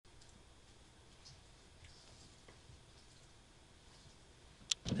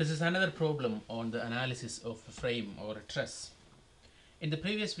This is another problem on the analysis of a frame or a truss. In the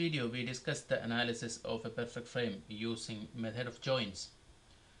previous video, we discussed the analysis of a perfect frame using method of joints.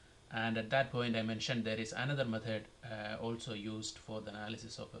 And at that point, I mentioned there is another method also used for the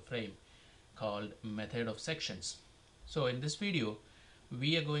analysis of a frame called method of sections. So in this video,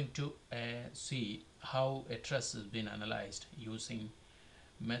 we are going to see how a truss has been analyzed using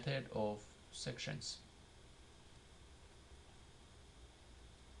method of sections.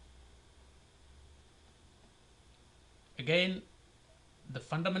 Again, the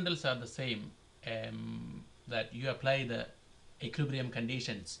fundamentals are the same, that you apply the equilibrium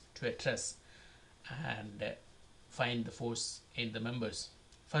conditions to a truss and find the force in the members.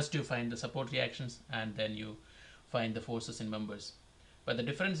 First you find the support reactions and then you find the forces in members. But the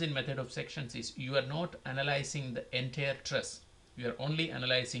difference in method of sections is you are not analyzing the entire truss. You are only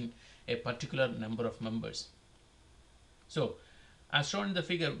analyzing a particular number of members. So as shown in the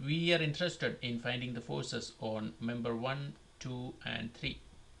figure, we are interested in finding the forces on member 1, 2 and 3.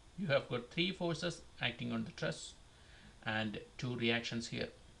 You have got 3 forces acting on the truss and 2 reactions here.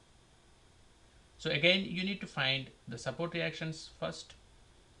 So again, you need to find the support reactions first.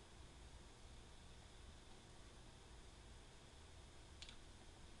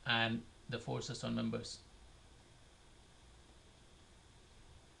 And the forces on members.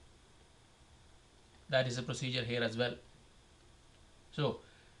 That is a procedure here as well. So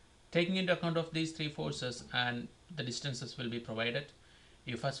taking into account of these 3 forces and the distances will be provided,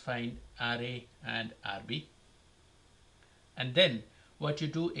 you first find RA and RB. And then what you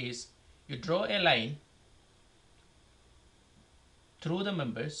do is you draw a line through the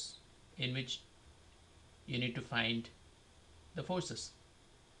members in which you need to find the forces.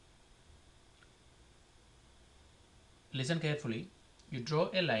 Listen carefully. You draw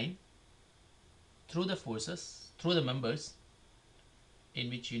a line through the forces, through the members in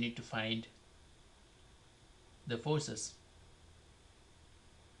which you need to find the forces.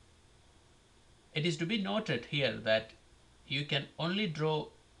 It is to be noted here that you can only draw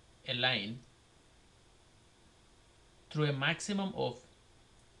a line through a maximum of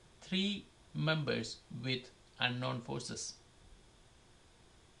 3 members with unknown forces.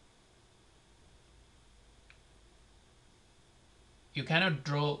 You cannot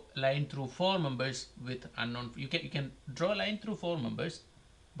draw a line through 4 members with unknown. You can draw a line through 4 members,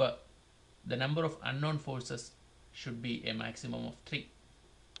 but the number of unknown forces should be a maximum of 3.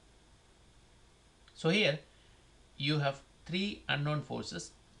 So here you have 3 unknown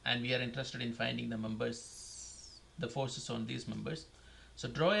forces and we are interested in finding the members, the forces on these members. So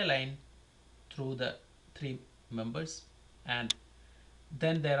draw a line through the 3 members, and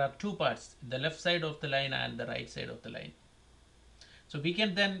then there are 2 parts, the left side of the line and the right side of the line. So we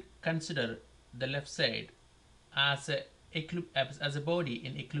can then consider the left side as a body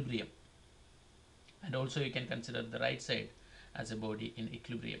in equilibrium, and also you can consider the right side as a body in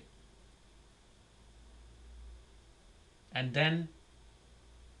equilibrium. And then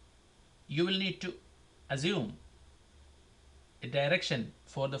you will need to assume a direction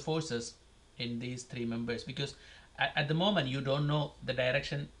for the forces in these 3 members, because at the moment you don't know the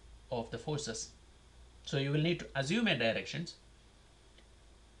direction of the forces. So you will need to assume a directions,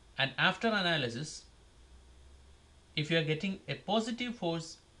 and after analysis, if you are getting a positive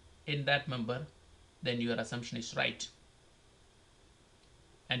force in that member, then your assumption is right.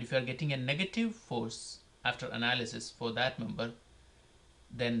 And if you are getting a negative force after analysis for that member,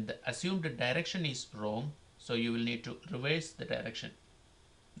 then the assumed direction is wrong, so you will need to reverse the direction.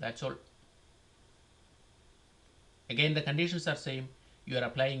 That's all. Again, the conditions are same. You are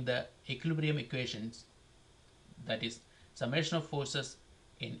applying the equilibrium equations, that is summation of forces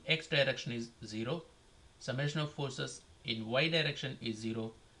in x direction is 0, summation of forces in y direction is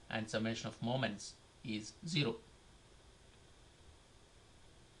 0, and summation of moments is 0.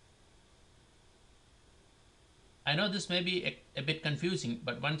 I know this may be a bit confusing,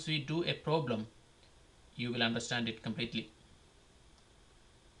 but once we do a problem, you will understand it completely.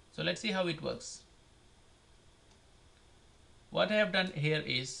 So let's see how it works. What I have done here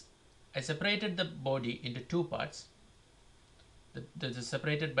is I separated the body into 2 parts. This is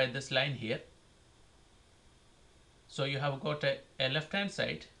separated by this line here. So you have got a left hand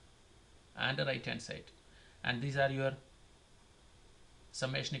side and a right hand side, and these are your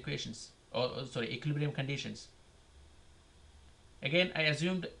summation equations, or sorry, equilibrium conditions. Again, I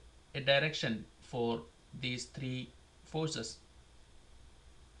assumed a direction for these 3 forces.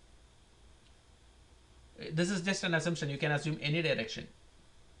 This is just an assumption. You can assume any direction,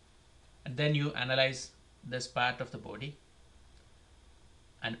 and then you analyze this part of the body.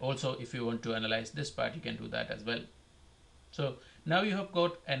 And also if you want to analyze this part, you can do that as well. So Now you have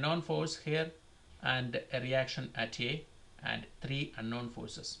got a known force here and a reaction at A and 3 unknown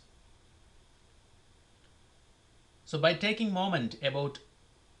forces. So by taking moment about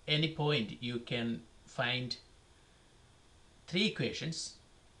any point, you can find 3 equations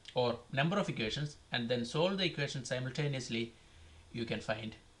or number of equations and then solve the equation simultaneously. You can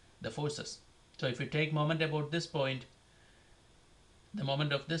find the forces. So if you take moment about this point, the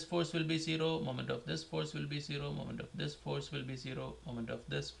moment of this force will be 0, moment of this force will be 0, moment of this force will be 0, moment of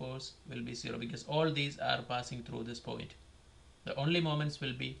this force will be 0, because all these are passing through this point. The only moments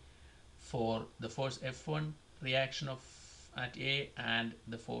will be for the force F1 reaction of at A and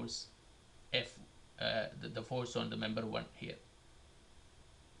the force F, the force on the member 1 here.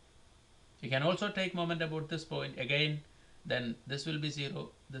 You can also take moment about this point again, then this will be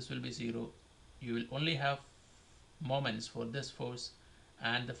 0, this will be 0. You will only have moments for this force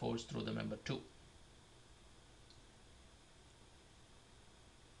and the force through the member 2.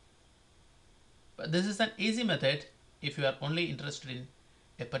 But this is an easy method if you are only interested in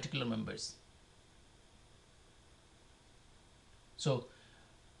a particular members. So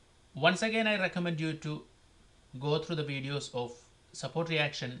once again, I recommend you to go through the videos of support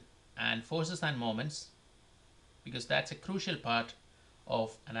reaction and forces and moments, because that's a crucial part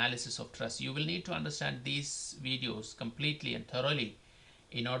of analysis of truss. You will need to understand these videos completely and thoroughly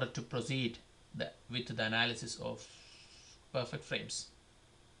in order to proceed with the analysis of perfect frames.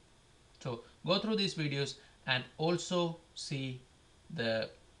 So go through these videos and also see the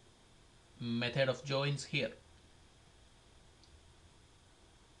method of joins here.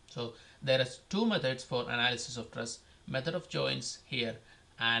 So there are 2 methods for analysis of truss: method of joins here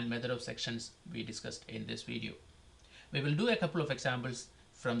and method of sections we discussed in this video. We will do a couple of examples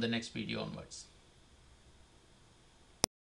from the next video onwards.